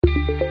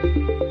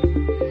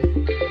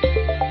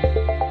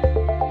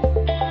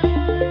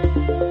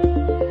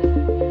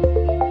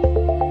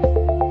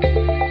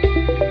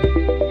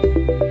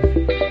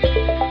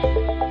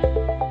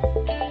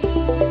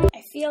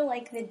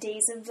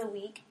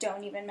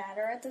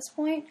matter at this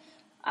point.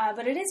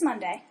 But it is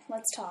Monday.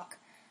 Let's talk.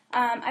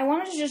 I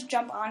wanted to just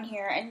jump on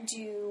here and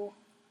do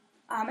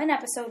an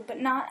episode, but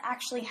not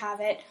actually have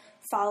it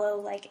follow,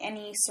 like,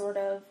 any sort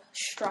of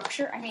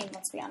structure. I mean,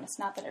 let's be honest,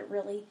 not that it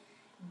really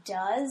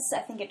does. I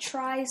think it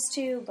tries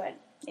to, but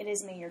it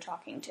is me you're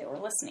talking to or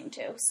listening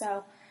to.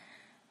 So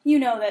you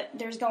know that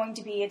there's going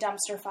to be a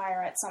dumpster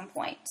fire at some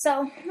point.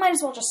 So might as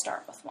well just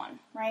start with one,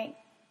 right?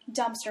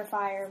 Dumpster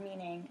fire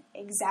meaning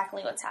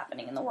exactly what's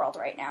happening in the world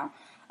right now.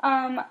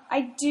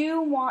 I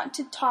do want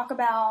to talk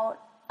about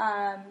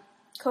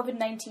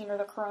COVID-19 or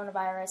the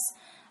coronavirus,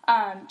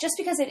 just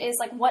because it is,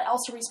 like, what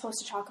else are we supposed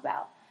to talk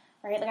about,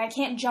 right? Like, I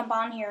can't jump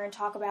on here and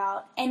talk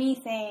about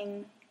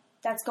anything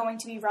that's going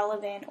to be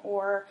relevant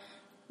or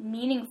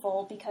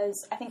meaningful,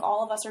 because I think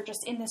all of us are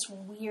just in this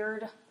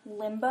weird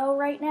limbo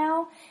right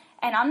now.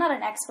 And I'm not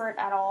an expert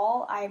at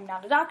all. I'm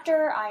not a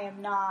doctor. I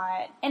am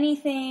not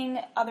anything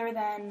other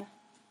than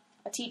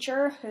a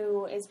teacher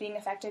who is being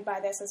affected by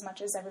this as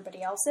much as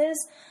everybody else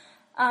is.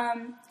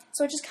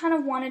 So I just kind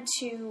of wanted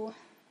to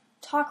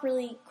talk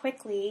really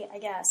quickly, I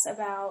guess,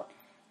 about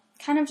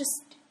kind of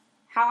just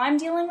how I'm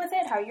dealing with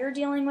it, how you're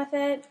dealing with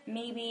it,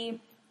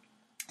 maybe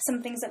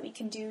some things that we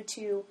can do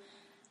to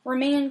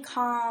remain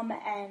calm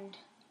and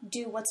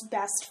do what's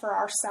best for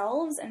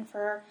ourselves and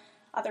for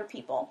other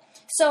people.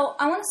 So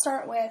I want to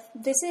start with,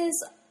 this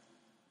is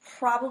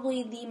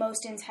probably the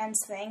most intense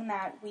thing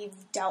that we've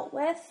dealt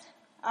with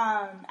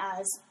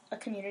as a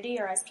community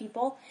or as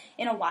people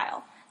in a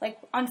while. Like,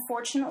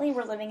 unfortunately,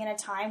 we're living in a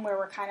time where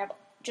we're kind of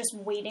just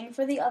waiting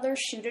for the other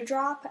shoe to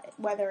drop,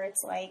 whether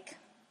it's like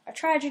a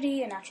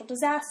tragedy, a natural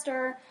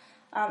disaster,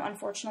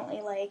 unfortunately,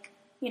 like,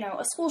 you know,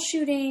 a school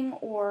shooting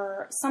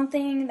or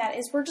something that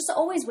is, we're just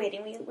always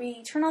waiting.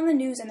 We turn on the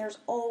news and there's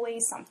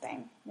always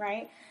something,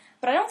 right?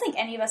 But I don't think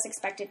any of us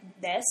expected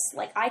this.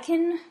 Like, I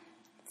can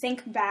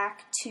think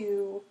back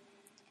to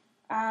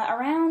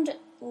around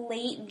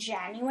late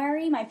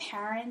January, my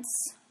parents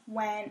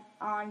went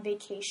on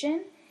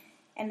vacation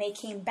and they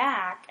came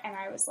back, and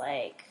I was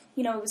like,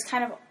 you know, it was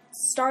kind of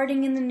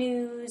starting in the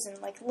news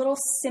and, like, little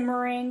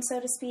simmering, so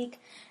to speak.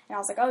 And I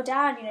was like, oh,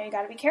 Dad, you know, you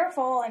got to be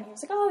careful. And he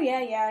was like, oh,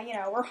 yeah, you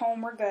know, we're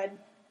home, we're good.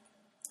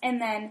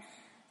 And then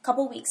a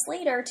couple weeks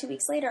later, 2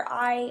 weeks later,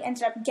 I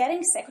ended up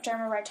getting sick, which I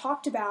remember I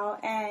talked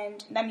about.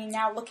 And, I mean,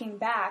 now looking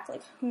back,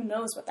 like, who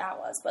knows what that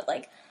was. But,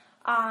 like,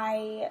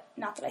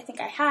 not that I think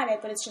I had it,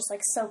 but it's just,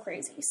 like, so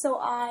crazy. So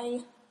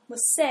I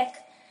was sick,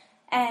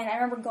 and I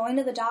remember going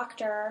to the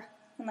doctor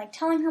and, like,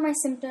 telling her my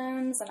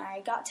symptoms, and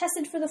I got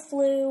tested for the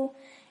flu,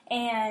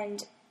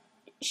 and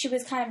she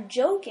was kind of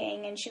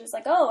joking, and she was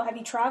like, oh, have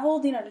you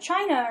traveled, you know, to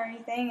China or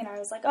anything? And I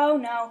was like, oh,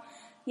 no,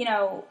 you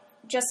know,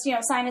 just, you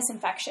know, sinus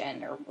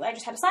infection, or I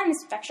just had a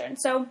sinus infection.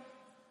 So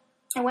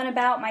I went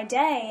about my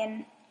day,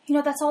 and, you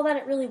know, that's all that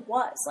it really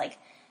was. Like,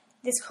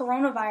 this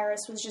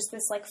coronavirus was just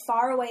this, like,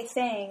 faraway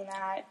thing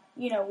that,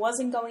 you know,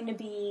 wasn't going to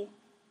be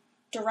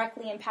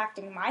directly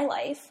impacting my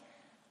life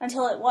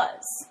until it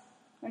was.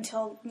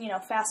 Until, you know,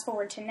 fast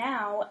forward to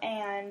now,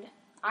 and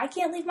I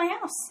can't leave my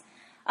house.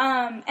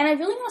 And I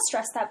really want to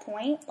stress that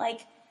point.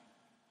 Like,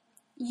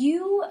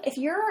 if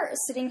you're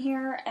sitting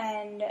here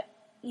and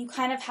you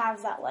kind of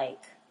have that,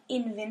 like,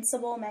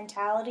 invincible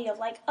mentality of,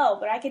 like, oh,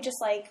 but I could just,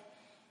 like,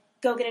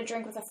 go get a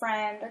drink with a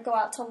friend or go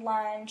out to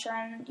lunch, or,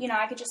 you know,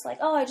 I could just, like,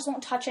 oh, I just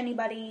won't touch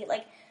anybody.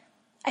 Like,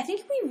 I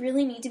think we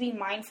really need to be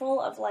mindful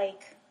of,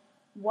 like,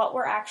 what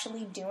we're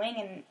actually doing,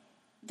 and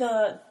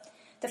the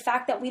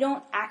fact that we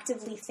don't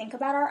actively think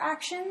about our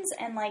actions,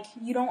 and, like,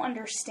 you don't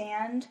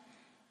understand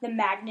the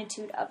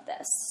magnitude of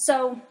this.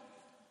 So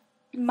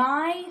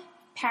my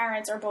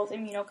parents are both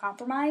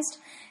immunocompromised,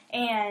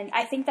 and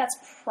I think that's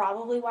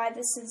probably why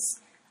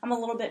I'm a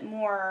little bit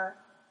more,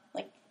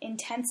 like,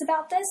 intense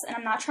about this, and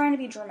I'm not trying to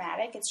be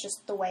dramatic, it's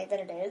just the way that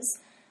it is.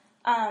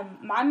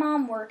 My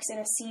mom works in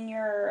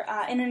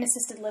in an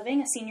assisted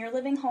living, a senior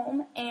living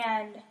home,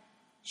 and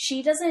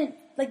she doesn't,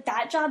 like,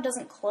 that job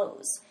doesn't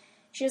close.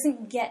 She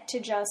doesn't get to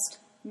just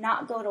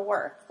not go to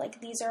work. Like,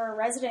 these are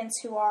residents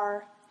who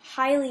are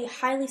highly,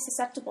 highly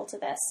susceptible to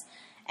this.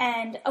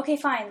 And, okay,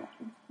 fine,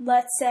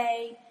 let's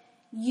say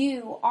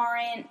you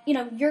aren't, you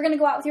know, you're going to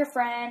go out with your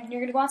friend, and you're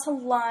going to go out to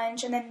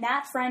lunch, and then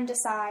that friend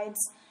decides,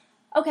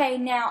 okay,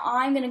 now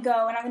I'm going to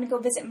go, and I'm going to go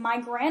visit my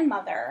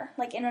grandmother,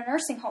 like, in a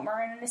nursing home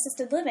or in an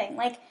assisted living.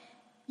 Like,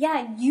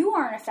 yeah, you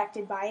aren't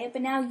affected by it,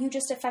 but now you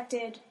just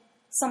affected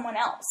someone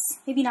else.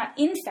 Maybe not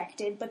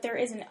infected, but there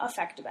is an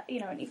effect about, you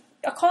know,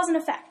 a cause and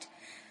effect.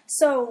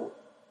 So,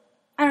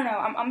 I don't know,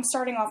 I'm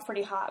starting off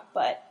pretty hot,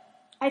 but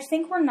I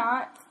think we're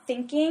not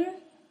thinking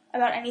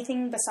about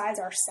anything besides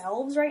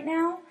ourselves right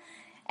now,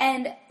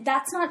 and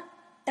that's not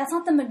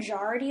the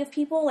majority of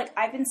people. Like,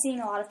 I've been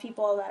seeing a lot of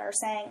people that are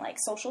saying, like,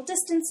 social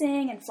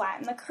distancing and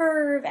flatten the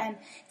curve and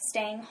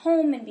staying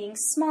home and being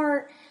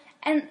smart,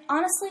 and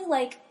honestly,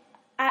 like,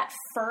 at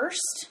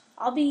first,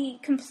 I'll be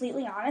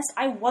completely honest,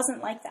 I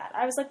wasn't like that.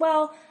 I was like,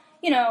 well,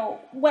 you know,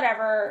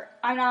 whatever,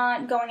 I'm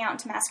not going out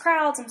into mass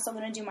crowds, I'm still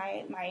going to do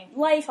my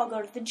life, I'll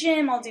go to the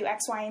gym, I'll do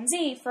X, Y, and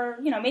Z for,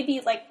 you know,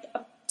 maybe, like,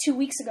 2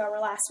 weeks ago or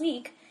last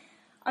week,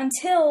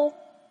 until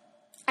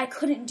I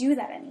couldn't do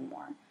that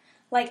anymore.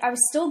 Like, I was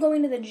still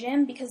going to the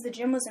gym because the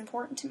gym was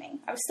important to me.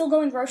 I was still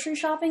going grocery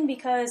shopping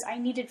because I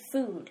needed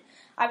food.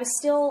 I was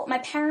still, my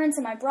parents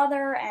and my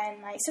brother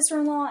and my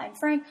sister-in-law and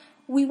Frank,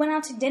 we went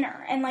out to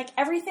dinner. And, like,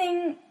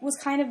 everything was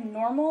kind of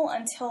normal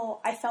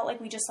until I felt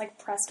like we just, like,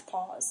 pressed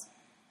pause.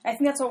 I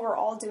think that's what we're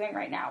all doing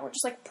right now. We're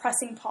just, like,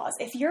 pressing pause.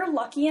 If you're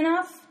lucky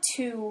enough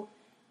to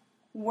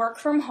work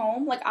from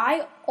home, like,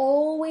 I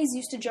always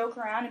used to joke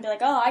around and be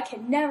like, oh, I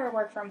could never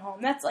work from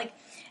home. That's like,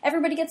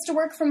 everybody gets to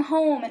work from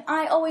home and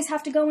I always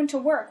have to go into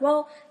work.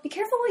 Well, be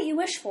careful what you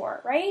wish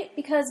for, right?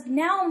 Because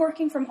now I'm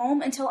working from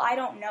home until I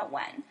don't know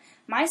when.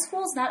 My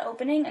school's not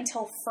opening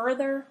until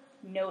further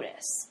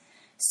notice.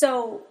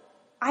 So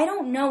I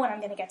don't know when I'm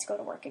going to get to go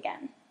to work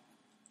again.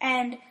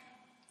 And,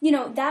 you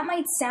know, that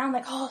might sound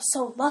like, oh,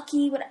 so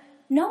lucky, but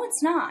no,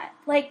 it's not.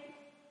 Like,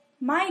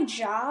 my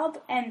job,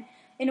 and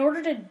in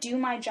order to do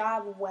my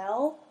job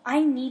well,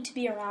 I need to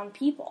be around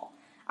people.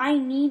 I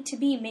need to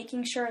be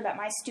making sure that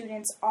my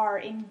students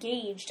are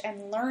engaged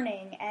and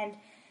learning, and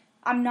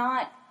I'm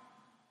not,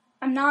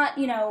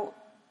 you know,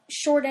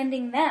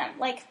 short-ending them.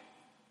 Like,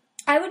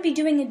 I would be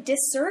doing a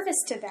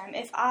disservice to them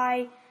if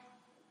I,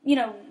 you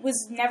know,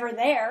 was never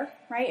there,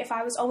 right? If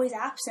I was always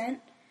absent.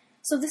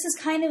 So this is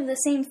kind of the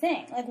same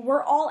thing. Like,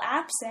 we're all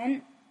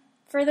absent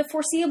for the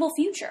foreseeable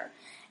future.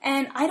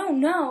 And I don't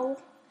know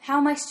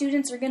how my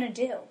students are going to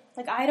do.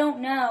 Like, I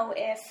don't know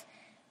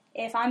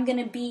if I'm going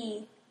to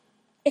be,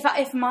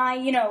 if my,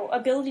 you know,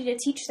 ability to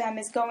teach them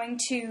is going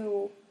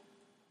to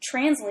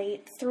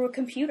translate through a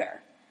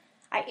computer.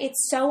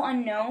 It's so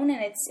unknown,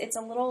 and it's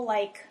a little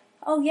like,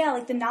 oh yeah,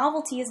 like the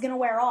novelty is going to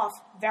wear off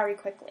very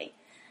quickly.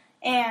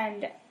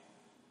 And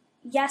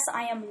yes,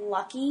 I am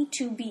lucky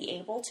to be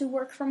able to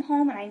work from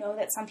home, and I know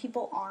that some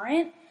people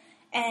aren't.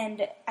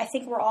 And I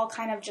think we're all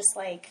kind of just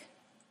like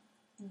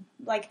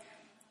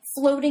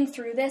floating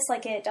through this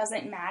like it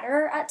doesn't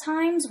matter at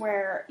times,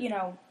 where, you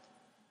know,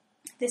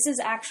 this is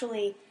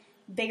actually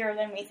bigger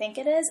than we think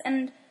it is.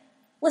 And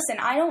listen,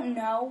 I don't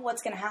know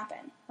what's going to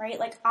happen, right?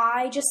 Like,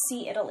 I just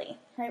see Italy,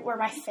 right, where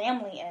my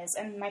family is,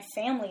 and my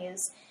family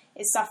is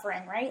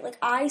suffering, right? Like,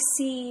 I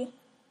see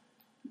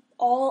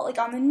all, like,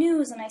 on the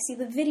news, and I see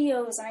the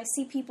videos, and I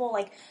see people,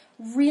 like,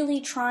 really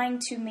trying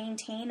to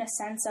maintain a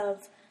sense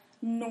of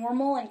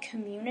normal and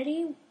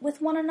community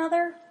with one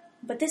another.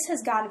 But this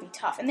has got to be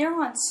tough. And they're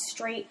on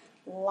straight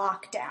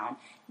lockdown.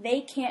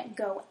 They can't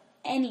go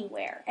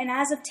anywhere. And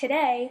as of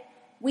today,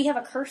 we have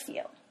a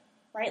curfew,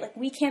 right? Like,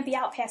 we can't be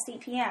out past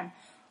 8 p.m.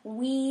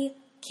 We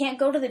can't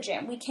go to the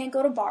gym. We can't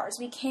go to bars.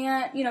 We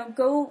can't, you know,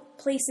 go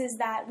places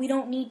that we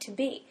don't need to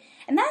be.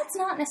 And that's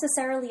not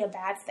necessarily a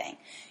bad thing.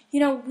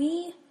 You know,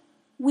 we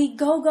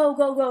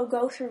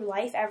go through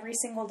life every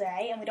single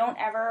day, and we don't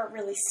ever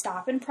really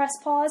stop and press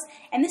pause.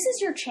 And this is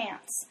your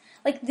chance.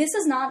 Like, this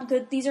is not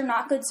good. These are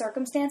not good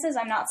circumstances.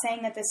 I'm not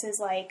saying that this is,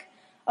 like,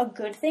 a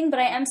good thing, but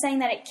I am saying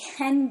that it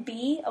can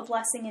be a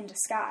blessing in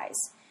disguise.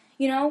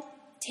 You know,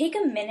 take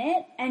a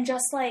minute and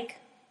just, like,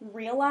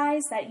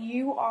 realize that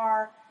you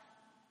are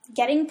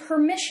getting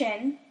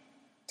permission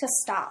to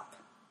stop.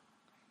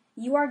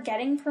 You are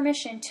getting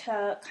permission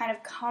to kind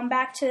of come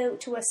back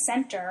to a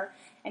center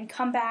and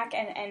come back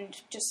and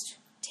just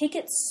take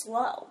it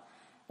slow,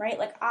 right?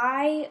 Like,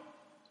 I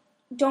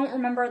don't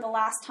remember the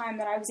last time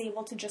that I was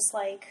able to just,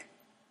 like,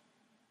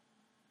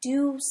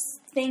 do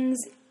things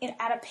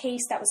at a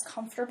pace that was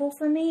comfortable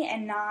for me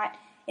and not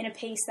in a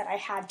pace that I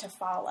had to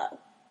follow.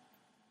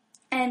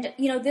 And,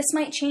 you know, this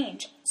might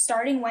change.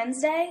 Starting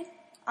Wednesday,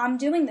 I'm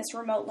doing this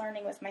remote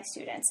learning with my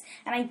students,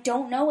 and I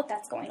don't know what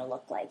that's going to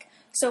look like.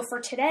 So for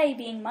today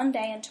being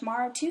Monday and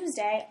tomorrow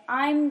Tuesday,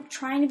 I'm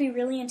trying to be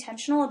really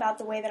intentional about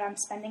the way that I'm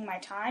spending my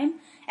time,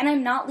 and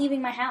I'm not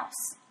leaving my house.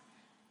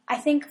 I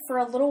think for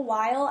a little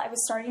while, I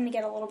was starting to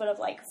get a little bit of,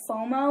 like,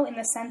 FOMO in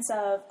the sense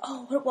of,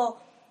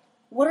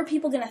 what are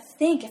people going to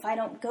think if I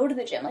don't go to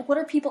the gym? Like, what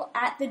are people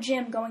at the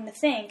gym going to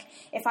think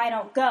if I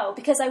don't go?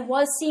 Because I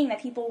was seeing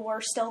that people were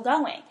still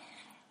going.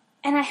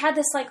 And I had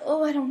this, like,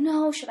 oh, I don't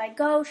know, should I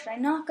go, should I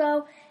not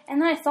go?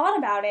 And then I thought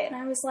about it, and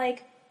I was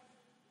like,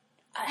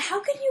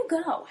 how can you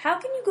go? How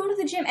can you go to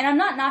the gym? And I'm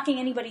not knocking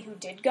anybody who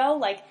did go.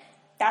 Like,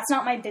 that's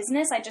not my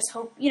business. I just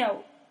hope, you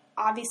know,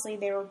 obviously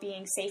they were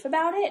being safe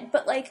about it.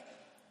 But, like,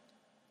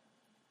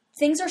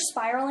 things are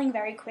spiraling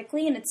very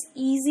quickly, and it's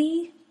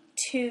easy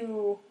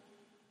to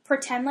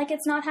pretend like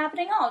it's not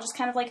happening. Oh, I'll just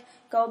kind of, like,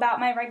 go about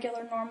my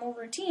regular normal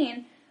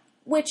routine,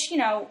 which, you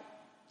know,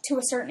 to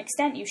a certain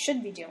extent you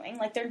should be doing.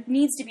 Like, there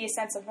needs to be a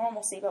sense of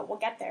normalcy, but we'll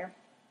get there.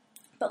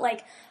 But,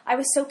 like, I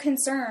was so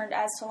concerned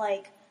as to,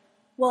 like,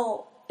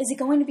 well, is it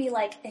going to be,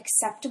 like,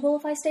 acceptable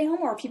if I stay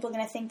home, or are people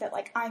going to think that,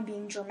 like, I'm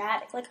being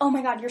dramatic? Like, oh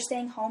my God, you're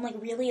staying home? Like,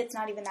 really? It's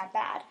not even that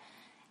bad.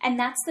 And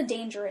that's the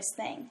dangerous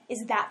thing,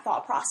 is that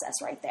thought process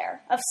right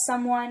there, of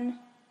someone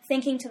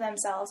thinking to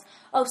themselves,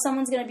 oh,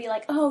 someone's going to be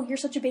like, oh, you're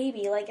such a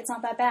baby, like, it's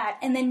not that bad.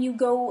 And then you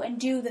go and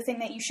do the thing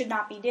that you should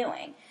not be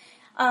doing.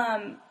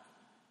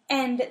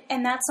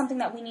 And that's something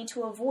that we need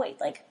to avoid.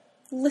 Like,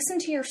 listen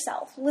to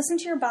yourself, listen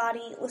to your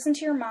body, listen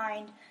to your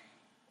mind.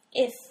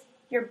 If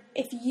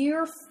if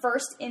your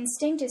first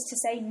instinct is to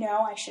say, no,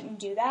 I shouldn't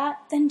do that,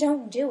 then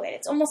don't do it.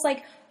 It's almost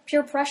like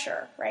peer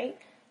pressure, right?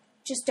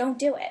 Just don't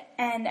do it.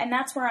 And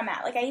that's where I'm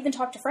at. Like, I even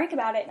talked to Frank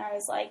about it, and I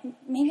was like,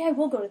 maybe I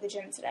will go to the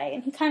gym today.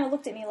 And he kind of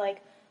looked at me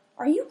like,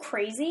 are you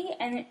crazy?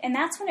 And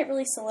that's when it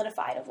really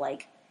solidified of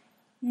like,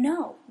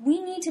 no,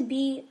 we need to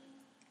be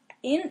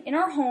in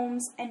our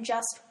homes and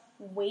just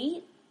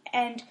wait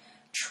and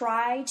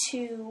try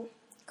to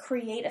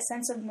create a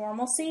sense of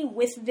normalcy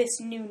with this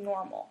new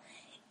normal.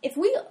 If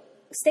we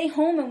stay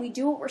home and we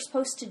do what we're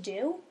supposed to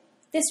do,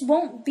 this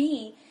won't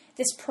be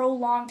this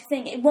prolonged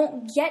thing. It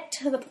won't get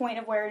to the point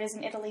of where it is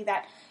in Italy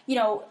that,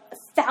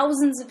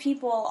 thousands of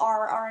people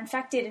are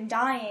infected and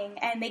dying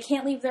and they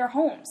can't leave their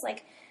homes.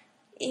 Like,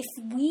 if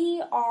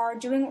we are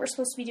doing what we're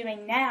supposed to be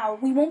doing now,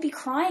 we won't be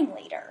crying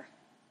later,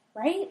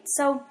 right?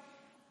 So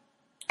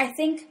I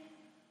think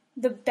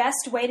the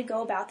best way to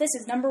go about this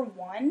is, number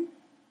one,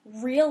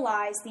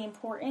 realize the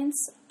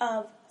importance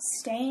of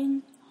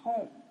staying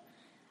home.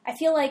 I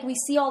feel like we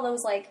see all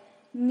those, like,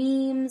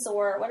 memes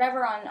or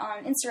whatever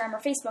on Instagram or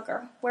Facebook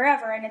or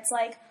wherever, and it's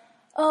like,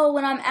 oh,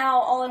 when I'm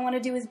out, all I want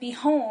to do is be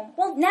home.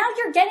 Well, now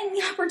you're getting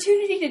the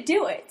opportunity to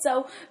do it.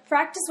 So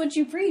practice what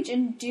you preach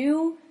and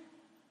do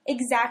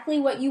exactly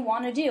what you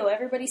want to do.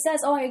 Everybody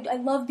says, oh, I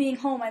love being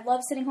home. I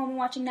love sitting home and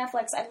watching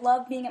Netflix. I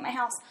love being at my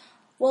house.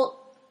 Well,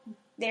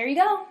 there you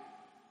go.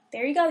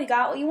 There you go. You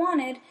got what you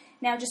wanted.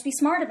 Now just be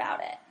smart about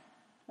it,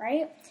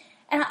 right?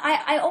 And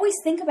I always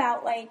think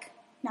about, like,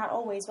 not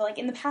always, but, like,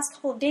 in the past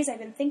couple of days I've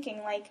been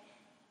thinking, like,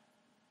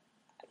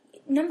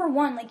 number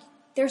one, like,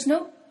 there's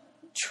no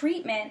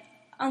treatment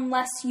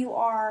unless you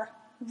are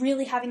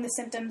really having the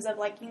symptoms of,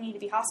 like, you need to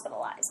be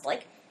hospitalized.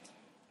 Like,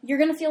 you're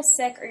going to feel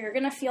sick or you're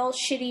going to feel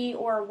shitty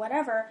or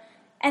whatever,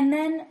 and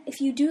then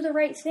if you do the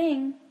right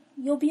thing,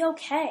 you'll be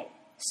okay.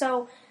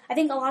 So I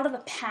think a lot of the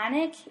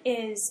panic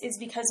is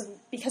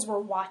because we're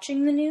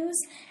watching the news,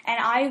 and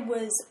I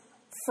was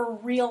for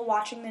real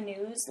watching the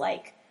news,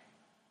 like,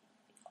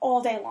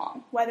 all day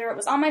long. Whether it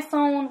was on my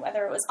phone,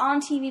 whether it was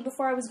on TV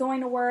before I was going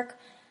to work,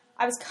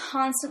 I was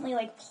constantly,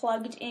 like,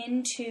 plugged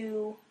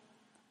into,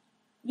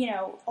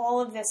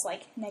 all of this,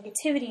 like,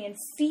 negativity and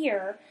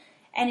fear,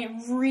 and it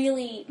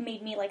really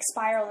made me, like,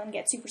 spiral and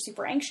get super,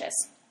 super anxious.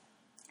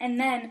 And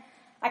then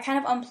I kind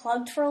of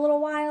unplugged for a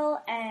little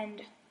while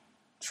and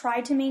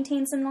tried to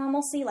maintain some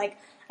normalcy. Like,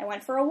 I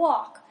went for a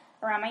walk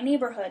around my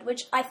neighborhood,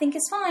 which I think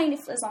is fine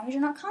as long as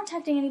you're not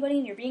contacting anybody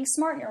and you're being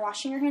smart and you're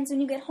washing your hands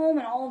when you get home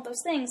and all of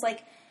those things.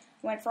 Like,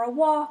 I went for a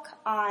walk,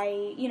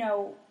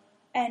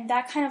 and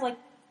that kind of, like,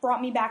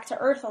 brought me back to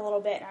earth a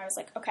little bit, and I was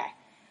like, okay,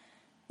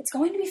 it's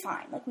going to be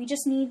fine. Like, we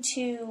just need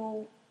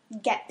to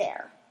get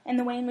there. And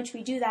the way in which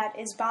we do that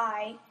is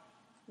by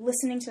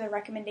listening to the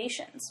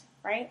recommendations,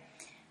 right?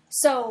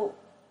 So,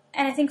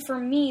 and I think for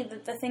me,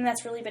 the thing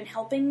that's really been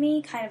helping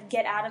me kind of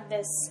get out of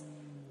this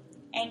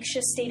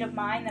anxious state of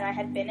mind that I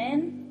had been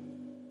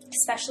in,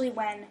 especially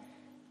when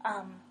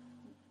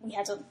we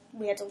had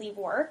to leave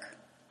work,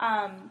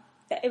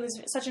 it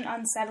was such an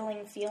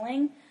unsettling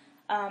feeling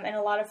and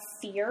a lot of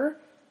fear.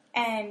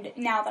 And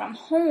now that I'm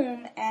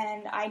home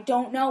and I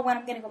don't know when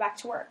I'm going to go back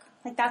to work,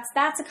 like,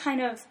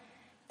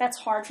 that's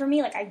hard for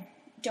me. Like, I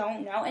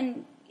don't know.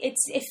 And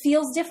it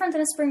feels different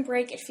than a spring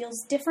break. It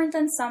feels different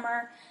than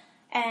summer.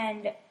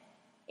 And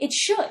it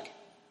should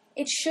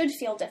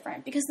feel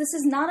different, because this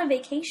is not a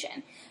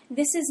vacation.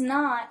 This is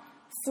not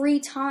free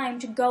time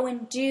to go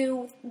and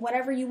do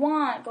whatever you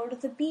want, go to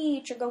the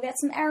beach or go get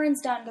some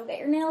errands done, go get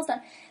your nails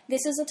done.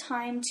 This is a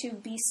time to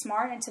be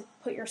smart and to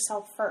put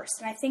yourself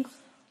first. And I think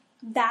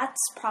that's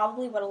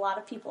probably what a lot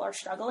of people are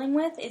struggling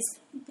with, is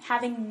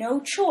having no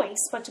choice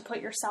but to put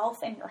yourself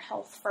and your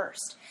health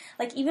first.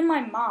 Like, even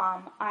my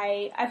mom,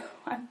 I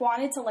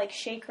wanted to, like,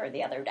 shake her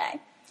the other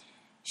day.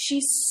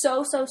 She's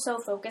so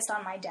focused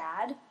on my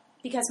dad,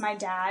 because my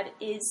dad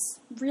is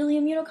really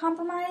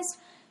immunocompromised.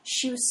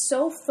 She was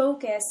so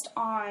focused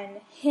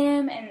on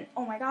him and,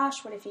 oh my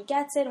gosh, what if he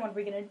gets it, and what are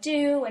we going to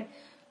do, and,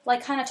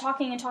 like, kind of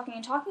talking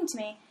to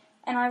me.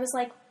 And I was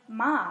like,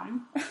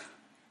 Mom,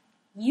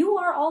 you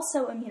are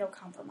also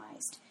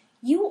immunocompromised.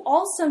 You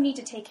also need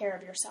to take care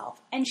of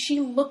yourself. And she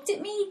looked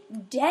at me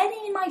dead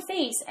in my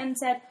face and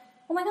said,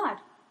 oh my God,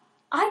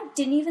 I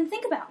didn't even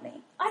think about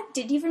me. I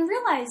didn't even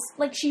realize,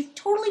 like, she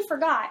totally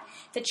forgot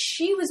that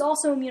she was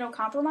also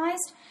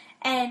immunocompromised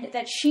and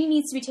that she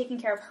needs to be taking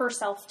care of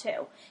herself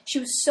too. She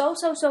was so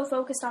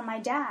focused on my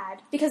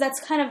dad, because that's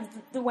kind of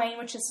the way in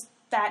which is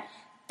that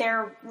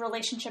their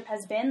relationship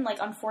has been, like,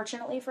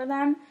 unfortunately for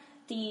them,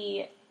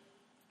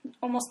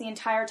 almost the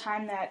entire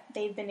time that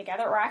they've been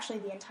together, or actually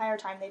the entire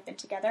time they've been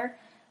together,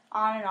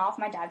 on and off,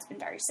 my dad's been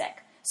very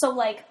sick. So,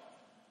 like,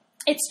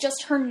 it's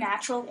just her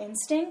natural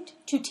instinct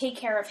to take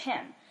care of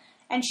him.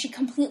 And she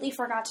completely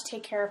forgot to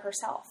take care of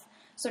herself.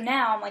 So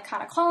now I'm, like,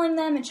 kind of calling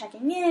them and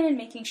checking in and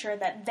making sure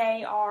that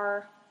they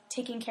are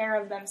taking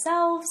care of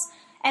themselves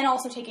and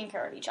also taking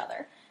care of each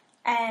other.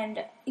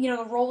 And,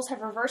 the roles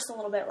have reversed a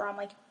little bit, where I'm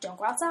like, don't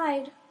go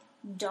outside.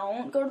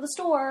 Don't go to the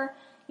store.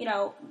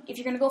 If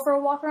you're going to go for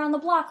a walk around the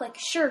block, like,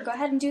 sure, go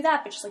ahead and do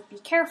that, but just, like, be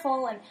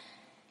careful, and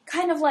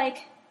kind of,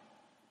 like,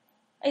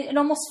 it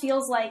almost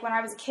feels like when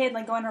I was a kid,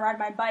 like going to ride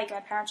my bike, my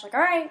parents were like,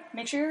 all right,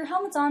 make sure your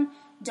helmet's on.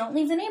 Don't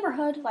leave the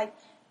neighborhood. Like,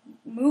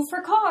 move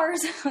for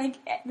cars. Like,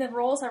 the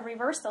roles have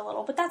reversed a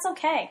little, but that's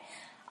okay.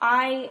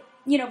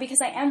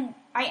 Because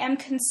I am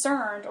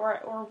concerned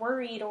or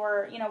worried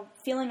or,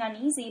 feeling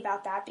uneasy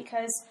about that,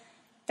 because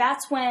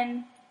that's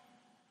when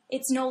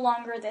it's no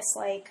longer this,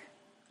 like,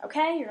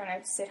 okay, you're going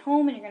to sit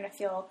home and you're going to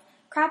feel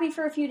crappy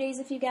for a few days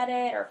if you get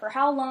it, or for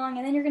how long,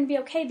 and then you're going to be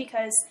okay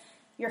because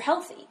you're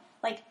healthy.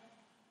 Like,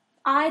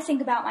 I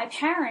think about my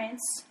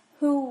parents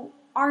who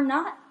are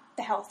not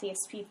the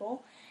healthiest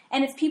people,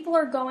 and if people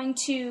are going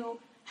to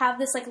have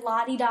this, like,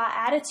 la-di-da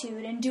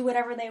attitude and do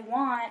whatever they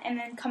want and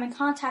then come in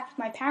contact with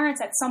my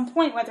parents at some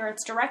point, whether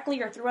it's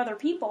directly or through other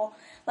people,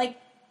 like,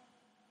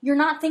 you're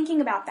not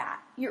thinking about that.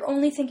 You're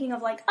only thinking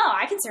of, like, oh,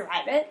 I can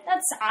survive it.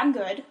 I'm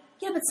good.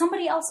 Yeah, but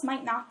somebody else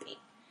might not be.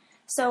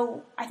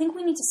 So I think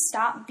we need to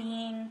stop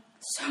being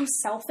so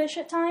selfish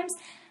at times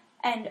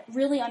and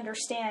really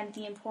understand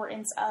the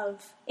importance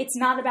of, it's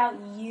not about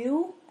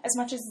you as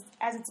much as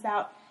it's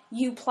about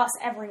you plus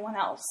everyone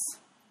else,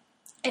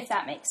 if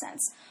that makes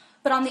sense.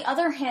 But on the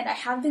other hand, I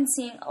have been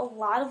seeing a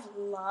lot of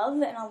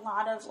love and a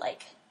lot of,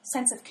 like,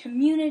 sense of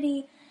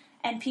community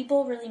and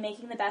people really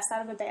making the best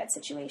out of a bad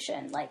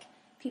situation. Like,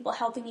 people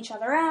helping each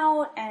other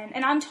out,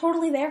 and I'm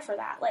totally there for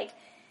that. Like,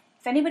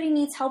 if anybody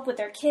needs help with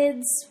their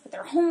kids, with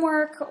their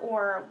homework,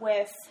 or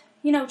with,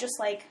 just,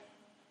 like,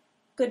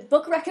 good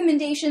book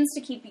recommendations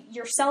to keep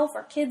yourself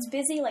or kids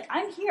busy, like,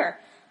 I'm here.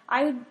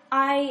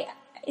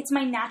 It's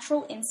my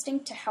natural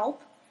instinct to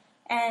help,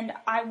 and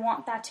I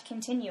want that to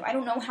continue. I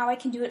don't know how I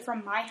can do it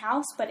from my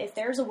house, but if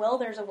there's a will,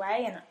 there's a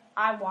way, and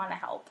I want to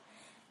help.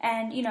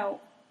 And,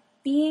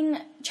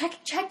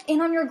 check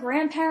in on your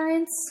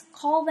grandparents,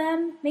 call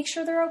them, make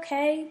sure they're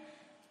okay.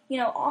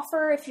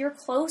 Offer if you're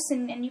close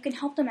and you can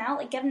help them out,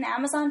 like, get an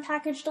Amazon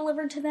package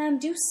delivered to them,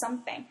 do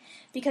something,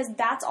 because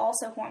that's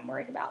also who I'm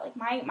worried about.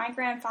 Like, my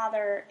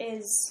grandfather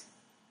is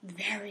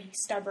very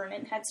stubborn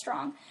and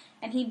headstrong,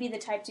 and he'd be the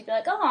type to be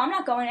like, oh, I'm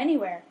not going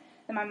anywhere.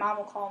 Then my mom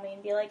will call me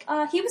and be like,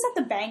 he was at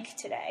the bank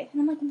today.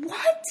 And I'm like,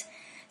 what?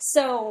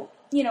 So,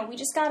 we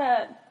just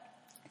gotta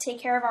take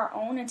care of our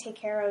own and take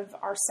care of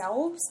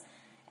ourselves.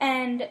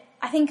 And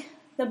I think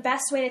the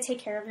best way to take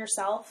care of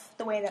yourself,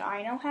 the way that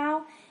I know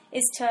how,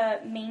 is to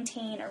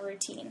maintain a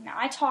routine. Now,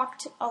 I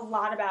talked a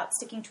lot about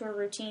sticking to a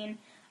routine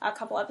a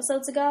couple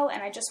episodes ago,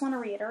 and I just want to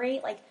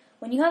reiterate, like,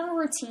 when you have a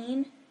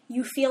routine,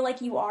 you feel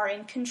like you are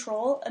in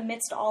control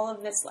amidst all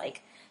of this,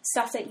 like,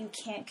 stuff that you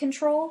can't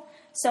control.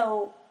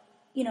 So,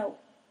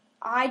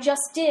 I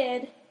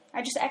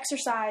just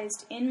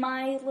exercised in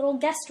my little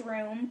guest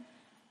room,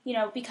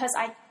 because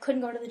I couldn't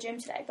go to the gym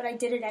today, but I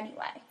did it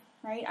anyway,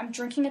 right? I'm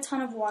drinking a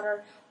ton of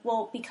water,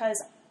 because,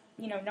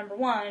 number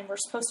one, we're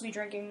supposed to be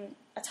drinking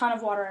a ton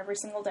of water every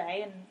single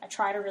day, and I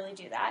try to really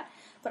do that,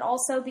 but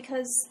also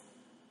because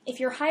if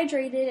you're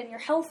hydrated and you're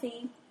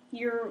healthy,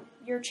 your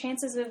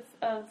chances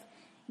of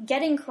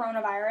getting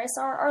coronavirus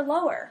are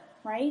lower,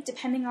 right?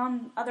 Depending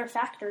on other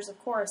factors, of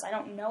course. I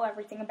don't know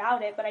everything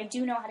about it, but I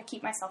do know how to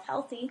keep myself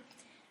healthy,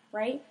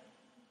 right?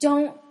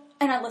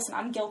 Listen,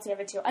 I'm guilty of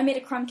it too. I made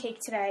a crumb cake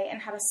today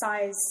and had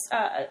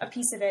a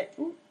piece of it,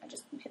 I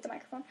just hit the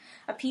microphone,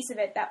 a piece of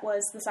it that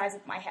was the size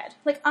of my head.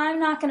 Like, I'm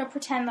not going to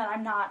pretend that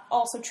I'm not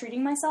also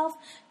treating myself,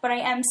 but I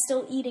am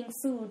still eating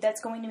food that's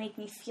going to make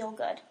me feel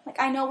good. Like,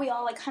 I know we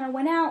all, like, kind of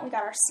went out, we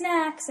got our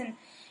snacks, and,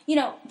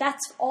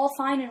 that's all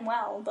fine and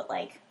well, but,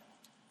 like,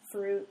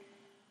 fruit,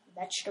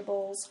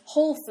 vegetables,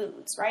 whole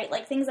foods, right?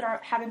 Like, things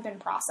that haven't been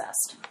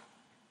processed.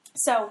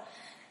 So,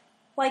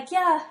 like,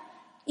 yeah,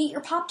 eat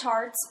your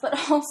Pop-Tarts,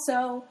 but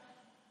also,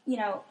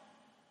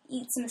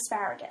 eat some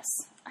asparagus.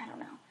 I don't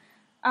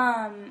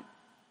know.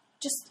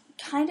 Just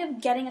kind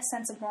of getting a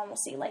sense of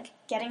normalcy, like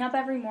getting up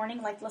every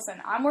morning. Like,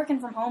 listen, I'm working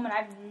from home and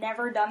I've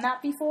never done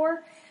that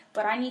before,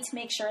 but I need to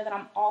make sure that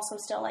I'm also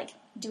still, like,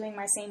 doing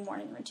my same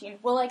morning routine.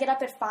 Will I get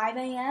up at 5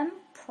 a.m.?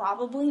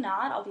 Probably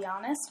not, I'll be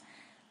honest.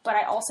 But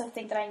I also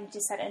think that I need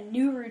to set a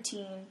new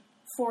routine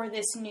for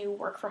this new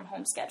work from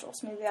home schedule.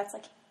 So maybe that's,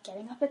 like,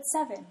 getting up at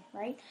 7,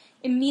 right?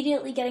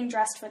 Immediately getting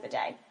dressed for the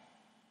day.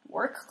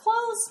 Work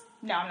clothes?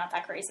 No, I'm not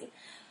that crazy.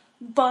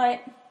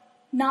 But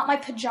not my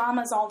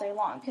pajamas all day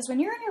long. Because when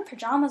you're in your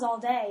pajamas all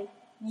day,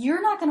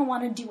 you're not going to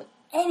want to do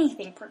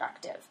anything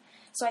productive.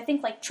 So I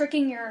think, like,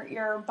 tricking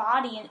your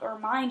body or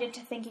mind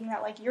into thinking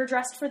that, like, you're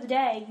dressed for the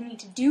day, you need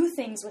to do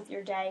things with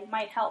your day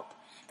might help.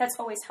 That's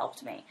always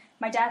helped me.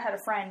 My dad had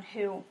a friend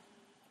who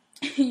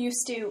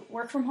used to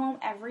work from home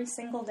every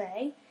single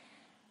day,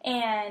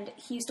 and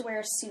he used to wear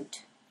a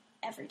suit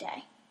every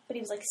day. But he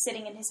was, like,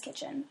 sitting in his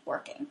kitchen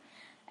working.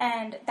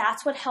 And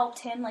that's what helped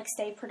him, like,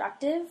 stay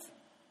productive.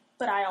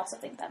 But I also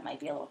think that might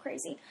be a little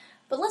crazy.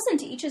 But listen,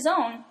 to each his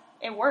own.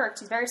 It worked.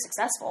 He's very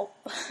successful.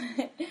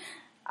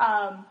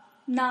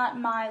 Not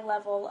my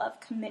level of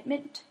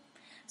commitment.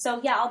 So,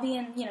 yeah, I'll be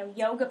in,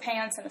 yoga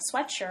pants and a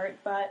sweatshirt,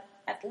 but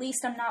at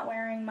least I'm not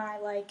wearing my,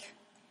 like,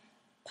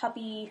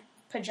 puppy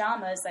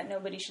pajamas that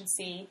nobody should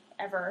see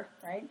ever,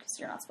 right? Because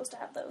you're not supposed to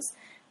have those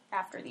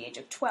after the age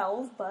of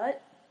 12,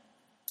 but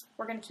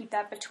we're going to keep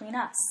that between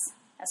us,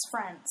 as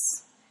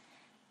friends.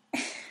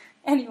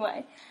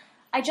 Anyway,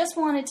 I just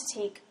wanted to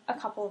take a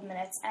couple of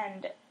minutes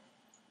and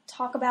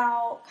talk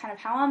about kind of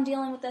how I'm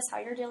dealing with this, how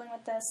you're dealing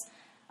with this.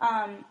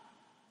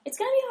 It's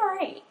going to be all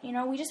right. You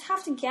know, we just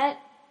have to get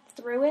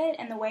through it,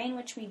 and the way in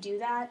which we do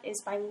that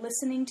is by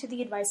listening to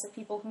the advice of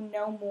people who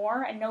know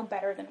more and know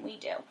better than we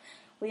do.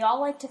 We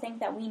all like to think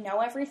that we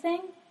know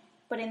everything,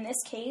 but in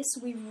this case,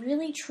 we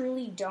really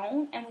truly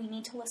don't, and we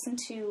need to listen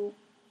to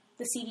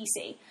the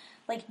CDC.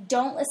 Like,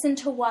 don't listen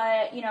to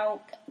what,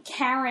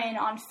 Karen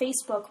on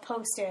Facebook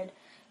posted,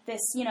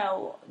 this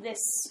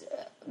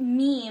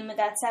meme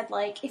that said,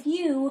 like, if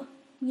you,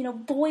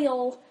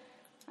 boil,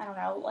 I don't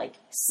know, like,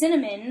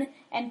 cinnamon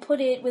and put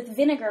it with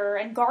vinegar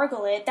and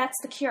gargle it, that's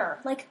the cure.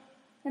 Like,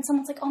 and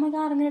someone's like, oh my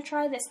god, I'm going to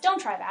try this. Don't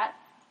try that.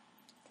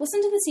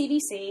 Listen to the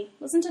CDC,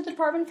 listen to the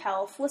Department of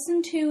Health,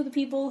 listen to the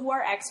people who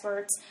are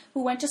experts,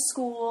 who went to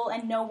school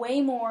and know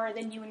way more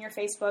than you and your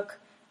Facebook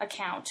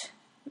account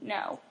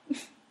know.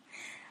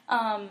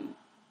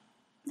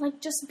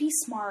 Just be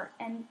smart,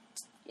 and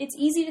it's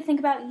easy to think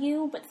about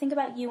you, but think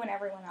about you and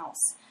everyone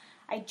else.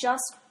 I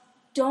just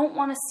don't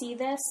want to see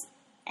this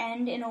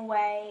end in a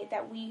way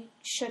that we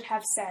should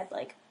have said,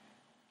 like,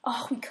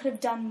 oh, we could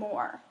have done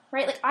more,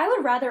 right? Like, I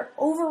would rather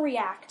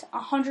overreact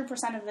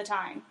 100% of the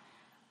time,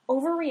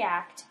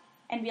 overreact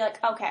and be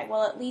like, okay,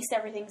 well, at least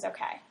everything's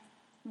okay,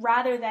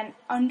 rather than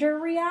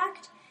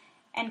underreact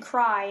and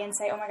cry and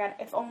say, oh my god,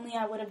 if only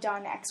I would have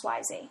done X,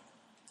 Y, Z.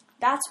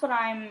 That's what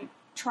I'm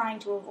trying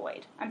to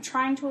avoid. I'm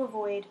trying to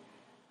avoid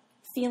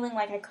feeling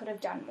like I could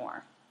have done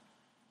more.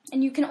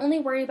 And you can only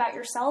worry about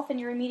yourself and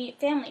your immediate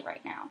family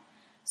right now.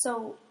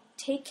 So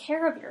take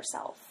care of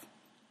yourself.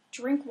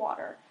 Drink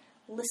water.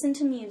 Listen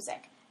to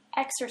music.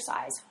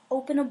 Exercise.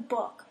 Open a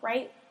book,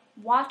 right?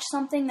 Watch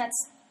something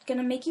that's going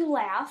to make you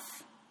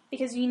laugh,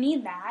 because you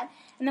need that.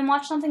 And then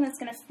watch something that's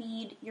going to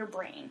feed your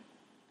brain,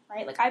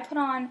 right? Like, I put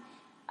on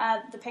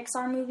the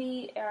Pixar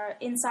movie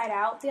Inside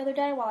Out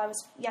yesterday while I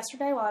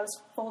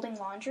was folding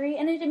laundry,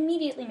 and it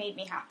immediately made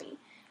me happy,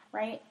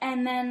 right?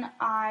 And then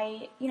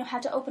I,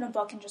 had to open a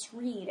book and just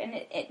read,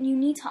 and you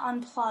need to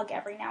unplug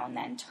every now and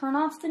then. Turn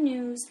off the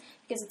news,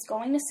 because it's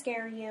going to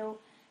scare you,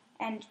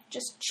 and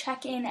just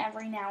check in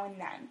every now and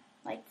then.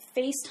 Like,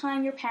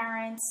 FaceTime your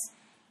parents,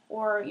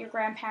 or your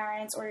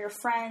grandparents, or your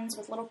friends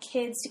with little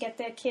kids to get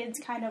the kids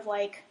kind of,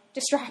 like,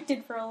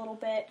 distracted for a little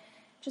bit.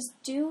 Just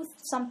do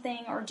something,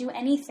 or do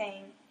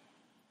anything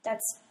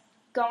that's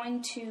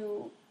going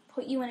to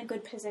put you in a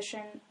good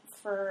position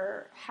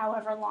for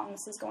however long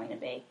this is going to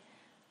be.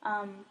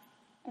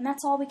 And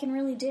that's all we can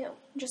really do.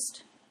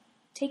 Just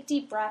take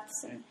deep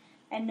breaths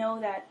and know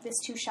that this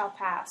too shall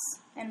pass.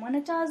 And when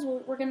it does,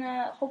 we're going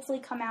to hopefully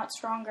come out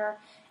stronger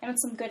and with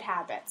some good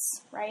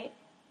habits, right?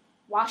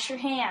 Wash your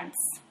hands.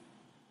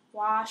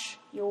 Wash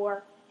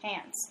your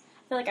hands.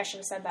 I feel like I should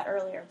have said that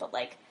earlier, but,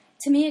 like,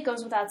 to me it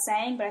goes without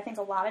saying, but I think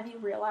a lot of you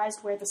realized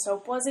where the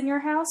soap was in your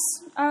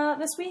house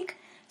this week.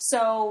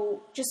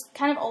 So just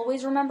kind of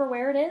always remember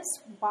where it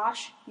is.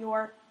 Wash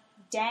your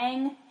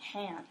dang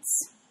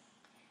hands.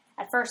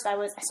 At first I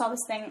saw this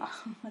thing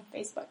on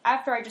Facebook,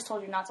 after I just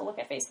told you not to look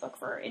at Facebook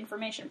for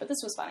information, but this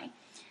was funny.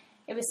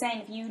 It was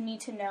saying if you need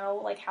to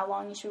know, like, how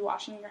long you should be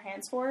washing your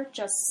hands for,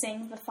 just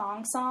sing the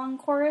thong song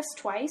chorus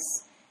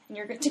twice, and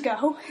you're good to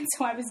go. And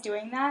so I was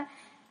doing that,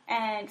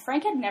 and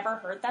Frank had never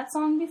heard that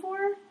song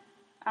before,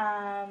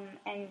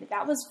 and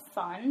that was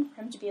fun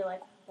for him to be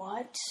like,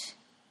 what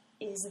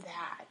is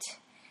that?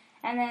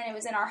 And then it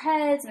was in our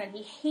heads, and then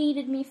he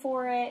hated me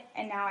for it,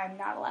 and now I'm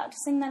not allowed to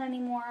sing that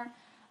anymore.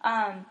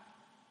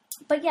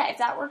 But yeah, if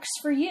that works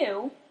for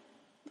you,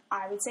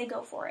 I would say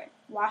go for it.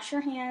 Wash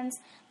your hands.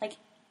 Like,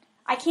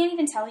 I can't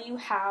even tell you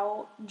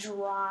how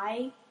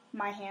dry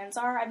my hands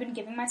are. I've been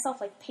giving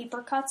myself, like,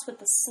 paper cuts with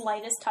the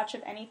slightest touch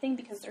of anything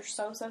because they're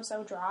so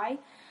dry.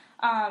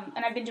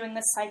 And I've been doing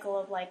this cycle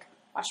of, like,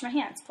 wash my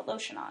hands, put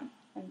lotion on.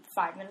 And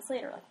 5 minutes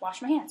later, like,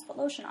 wash my hands, put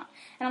lotion on.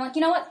 And I'm like,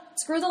 you know what?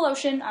 Screw the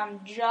lotion. I'm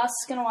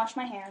just going to wash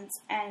my hands.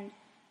 And,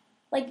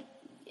 like,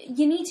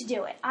 you need to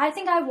do it. I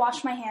think I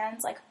washed my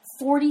hands, like,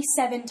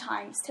 47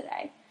 times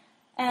today.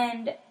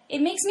 And it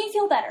makes me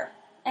feel better.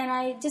 And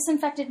I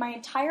disinfected my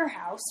entire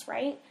house,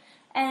 right?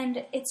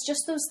 And it's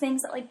just those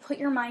things that, like, put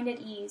your mind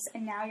at ease.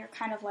 And now you're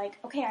kind of like,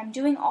 okay, I'm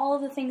doing all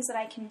of the things that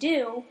I can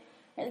do.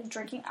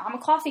 I'm a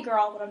coffee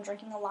girl, but I'm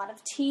drinking a lot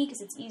of tea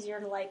because it's easier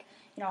to, like,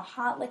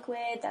 hot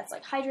liquid that's,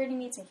 like, hydrating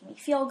me. It's making me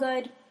feel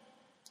good.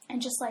 And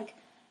just, like,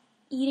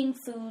 eating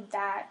food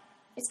that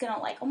is going to,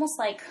 like, almost,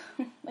 like,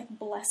 like,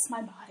 bless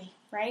my body,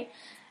 right?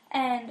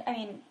 And, I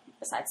mean,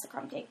 besides the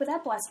crumb cake, but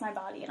that blessed my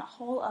body in a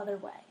whole other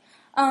way.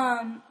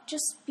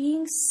 Just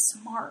being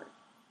smart.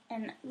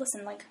 And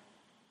listen, like,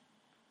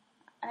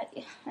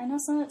 I know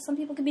some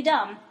people can be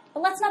dumb,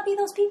 but let's not be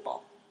those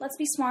people. Let's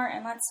be smart,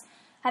 and let's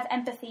have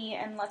empathy,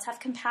 and let's have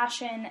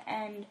compassion,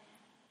 and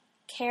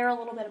care a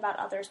little bit about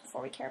others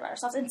before we care about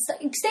ourselves. And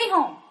stay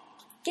home.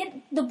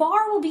 The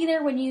bar will be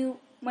there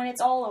when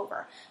it's all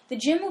over. The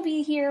gym will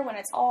be here when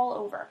it's all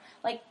over.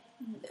 Like,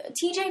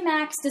 TJ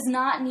Maxx does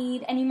not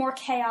need any more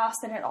chaos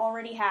than it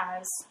already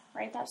has,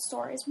 right? That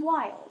store is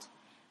wild.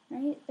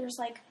 right? There's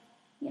like,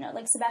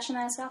 like Sebastian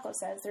Maniscalco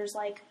says, there's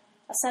like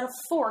a set of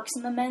forks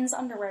in the men's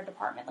underwear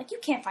department. Like, you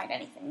can't find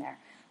anything there.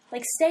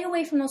 Like, stay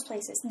away from those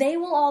places. They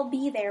will all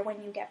be there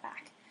when you get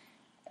back.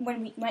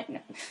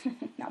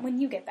 Not when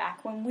you get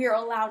back, when we're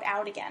allowed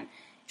out again.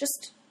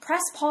 Just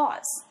press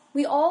pause.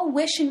 We all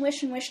wish and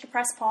wish and wish to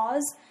press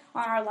pause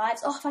on our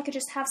lives. Oh, if I could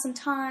just have some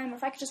time, or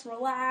if I could just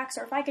relax,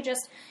 or if I could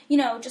just,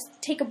 just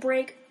take a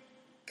break.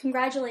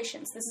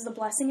 Congratulations. This is a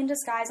blessing in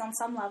disguise on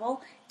some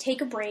level.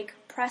 Take a break,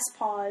 press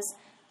pause,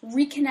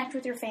 reconnect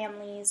with your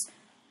families,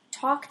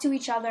 talk to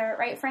each other,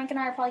 right? Frank and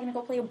I are probably going to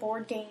go play a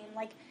board game.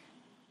 Like,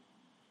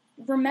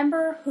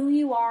 remember who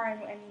you are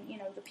and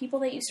the people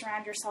that you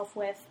surround yourself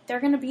with. They're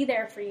going to be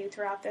there for you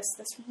throughout this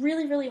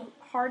really, really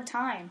hard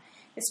time,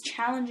 this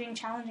challenging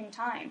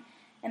time.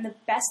 And the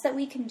best that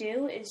we can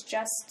do is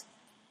just,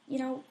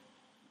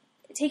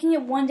 taking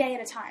it one day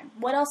at a time.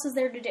 What else is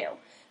there to do?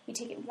 We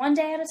take it one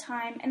day at a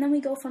time, and then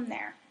we go from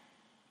there.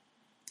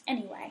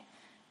 Anyway,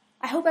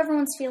 I hope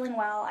everyone's feeling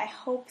well. I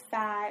hope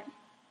that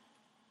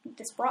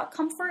this brought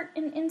comfort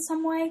in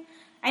some way.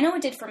 I know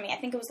it did for me. I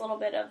think it was a little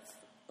bit of,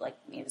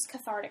 it was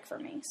cathartic for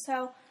me.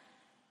 So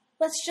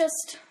let's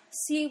just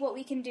see what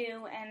we can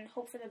do and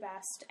hope for the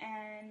best.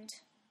 And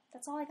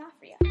that's all I got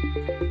for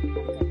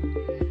you.